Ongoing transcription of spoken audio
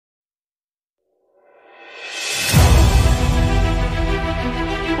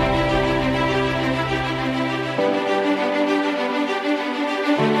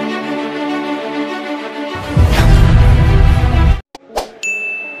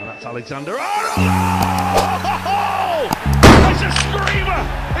That's Alexander Arnold! Oh! It's a screamer!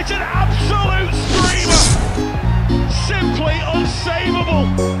 It's an absolute screamer! Simply unsavable!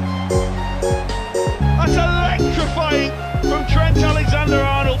 That's electrifying from Trent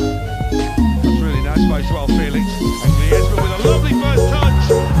Alexander-Arnold. That's really nice by Joao Felix. And Griezmann with a lovely first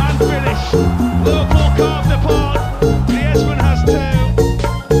touch and finish. Liverpool carved apart. Griezmann has two.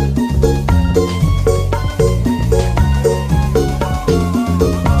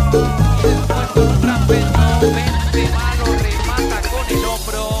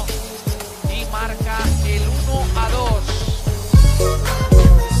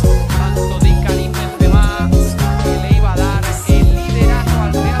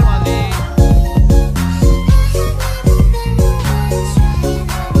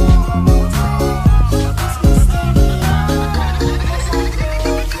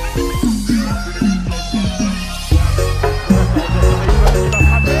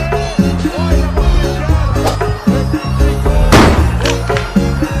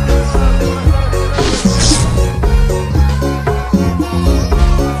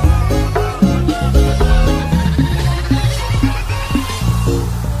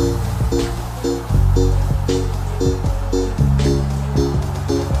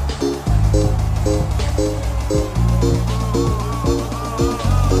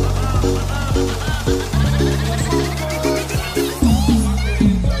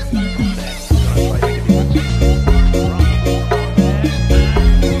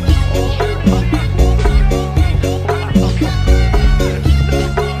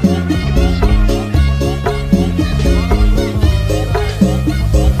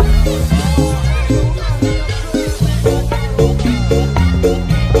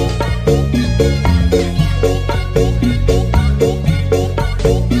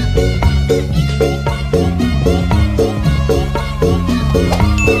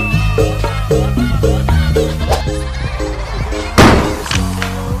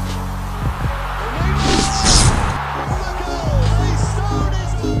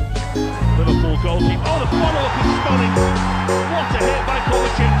 Goalkeeper. Oh, the follow-up is stunning. What a hit by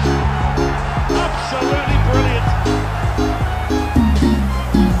Kovacic. Absolutely brilliant.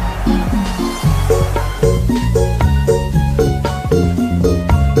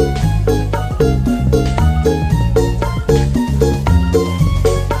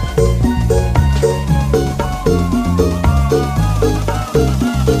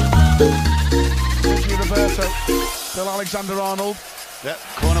 Roberto. Still Alexander-Arnold. Yep,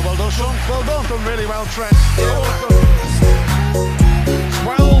 corner well done, Sean. Well done really well, Trent. Yeah,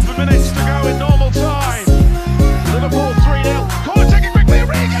 12 minutes to go in normal time. Liverpool 3-0. Corner taken quickly,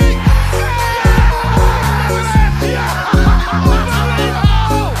 Origi!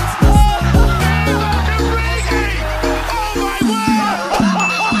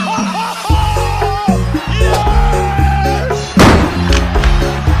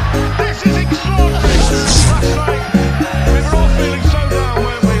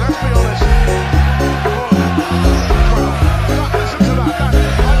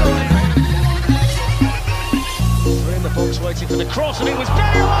 Waiting for the cross, and it was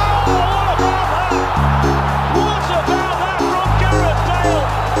very low. What about that from Gareth Bale?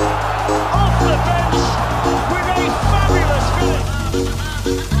 Off the bench with a fabulous finish.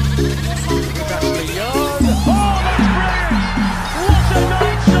 It's Ashley Young. Oh, that's brilliant! What a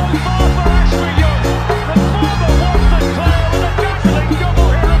night so far for Ashley Young. The former Watford player with a dazzling double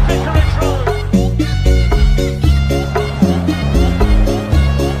here at Vicarage Road.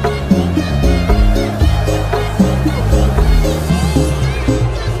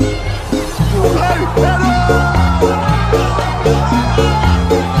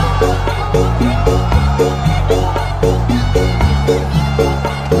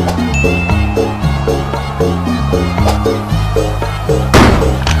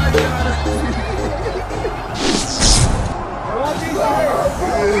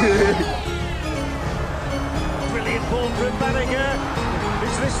 Brilliant ball from Mengejutkan.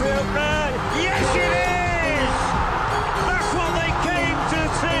 Is this the opener? Yes, it is! That's what they came to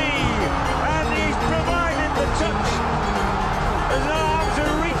see. And he's provided the touch. His arms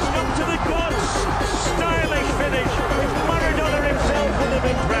are reached up to the gods. Stylish finish. Maradona himself would have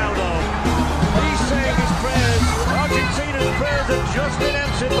been proud of. He's saying his prayers. Argentina's prayers have just been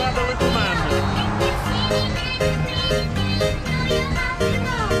answered by the little man.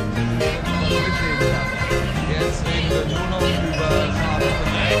 Jetzt reden wir nur noch über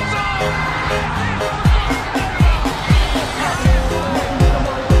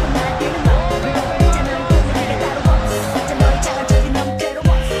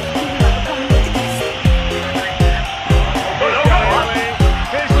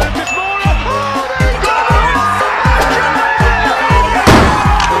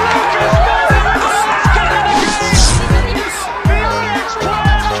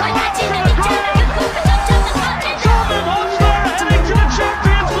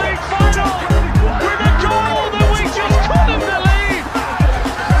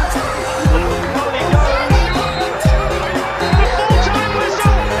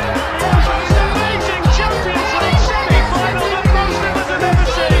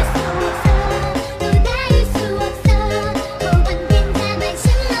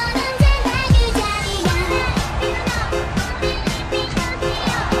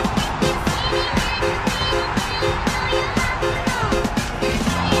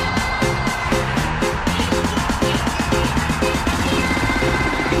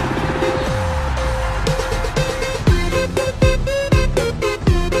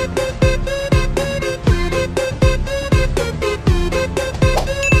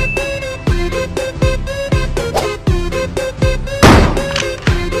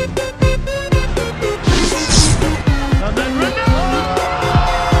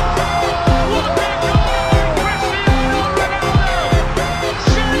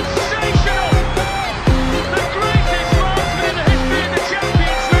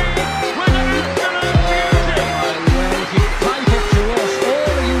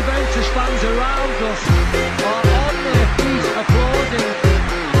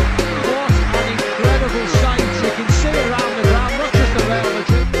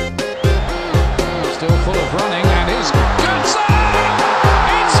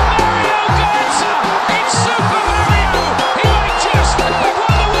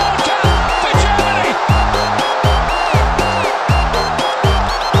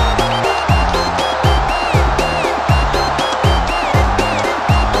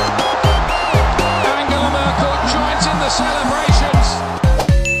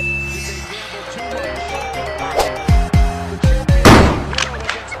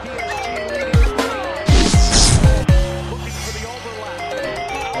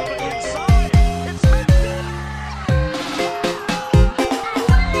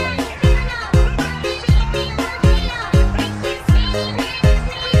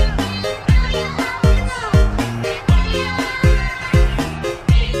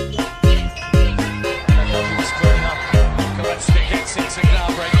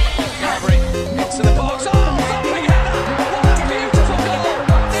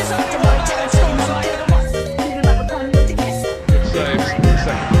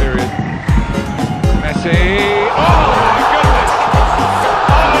Messi.